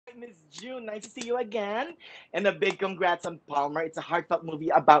Miss June. Nice to see you again. And a big congrats on Palmer. It's a heartfelt movie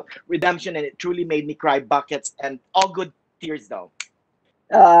about redemption, and it truly made me cry buckets and all good tears, though.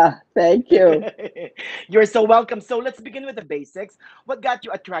 Thank you. You're so welcome. So let's begin with the basics. What got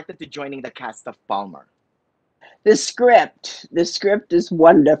you attracted to joining the cast of Palmer? The script is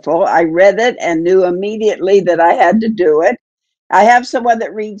wonderful. I read it and knew immediately that I had to do it. I have someone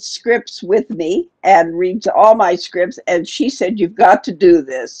that reads scripts with me and reads all my scripts, and she said, "You've got to do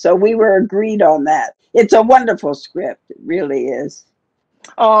this." So we were agreed on that. It's a wonderful script. It really is.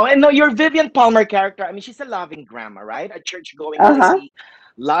 Oh, and no, your Vivian Palmer character. I mean, she's a loving grandma, right? A church-going Uh-huh. lady,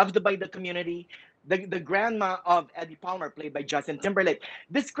 loved by the community. The grandma of Eddie Palmer, played by Justin Timberlake.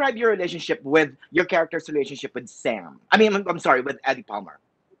 Describe your relationship with your character's relationship with Sam. I mean, I'm sorry, with Eddie Palmer.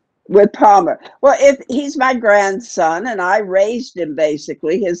 With Palmer. Well, if he's my grandson and I raised him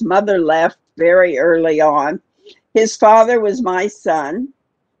basically. His mother left very early on. His father was my son,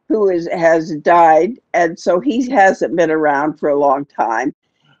 who has died, and so he hasn't been around for a long time.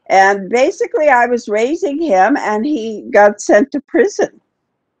 And basically, I was raising him, and he got sent to prison.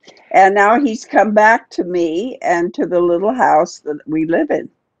 And now he's come back to me and to the little house that we live in.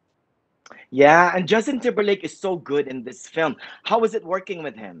 Yeah, and Justin Timberlake is so good in this film. How was it working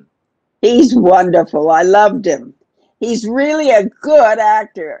with him? He's wonderful. I loved him. He's really a good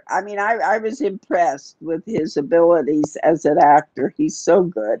actor. I mean, I was impressed with his abilities as an actor. He's so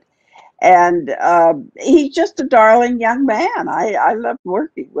good. And he's just a darling young man. I loved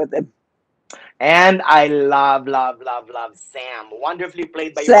working with him. And I love Sam, wonderfully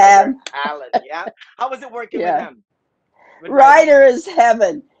played by Ryder Sam, Allen. Yeah, how was it working with yeah. him, with Ryder? Ryder is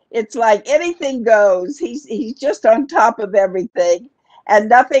heaven. It's like anything goes. He's just on top of everything. And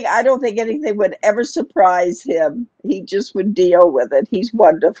nothing, I don't think anything would ever surprise him. He just would deal with it. He's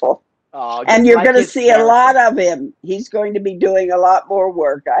wonderful. Oh, And just you're like going to his see a lot character. of him. He's going to be doing a lot more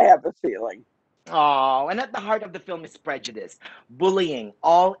work, I have a feeling. Oh, and at the heart of the film is prejudice, bullying,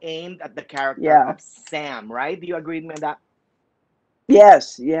 all aimed at the character Yeah. of Sam. Right? Do you agree with me on that?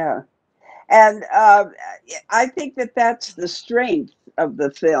 Yes, yeah. And I think that that's the strength of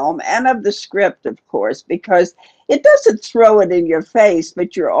the film and of the script, of course, because it doesn't throw it in your face,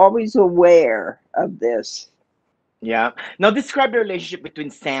 but you're always aware of this. Yeah. Now describe the relationship between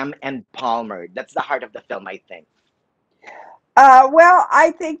Sam and Palmer. That's the heart of the film, I think. Well,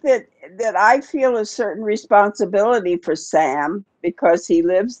 I think that I feel a certain responsibility for Sam because he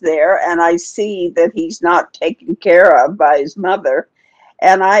lives there, and I see that he's not taken care of by his mother,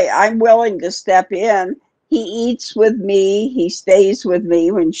 and I'm willing to step in. He eats with me. He stays with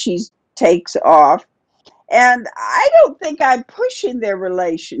me when she takes off, and I don't think I'm pushing their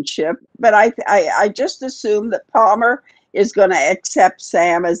relationship, but I just assume that Palmer is going to accept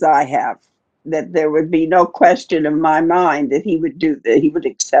Sam as I have. That there would be no question in my mind that he would do that. He would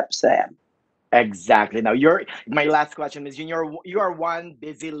accept Sam. Exactly. Now, my last question is: you are one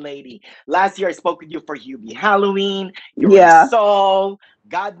busy lady. Last year, I spoke with you for Hubie Halloween. You're in Yeah. Soul,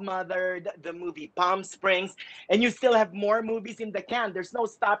 Godmother, the movie Palm Springs, and you still have more movies in the can. There's no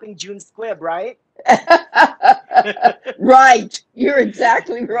stopping June Squibb, right? Right. You're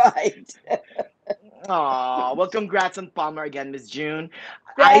exactly right. Aw, well, congrats on Palmer again, Miss June.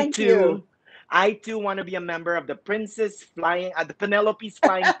 I Thank you. too, I too want to be a member of the Penelope's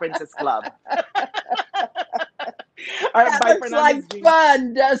Flying Princess Club. All right, That bye for looks now, like Miss June.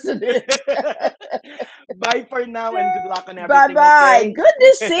 fun, doesn't it? Bye for now, and good luck on Bye everything. bye. Okay. Good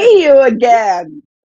to see you again.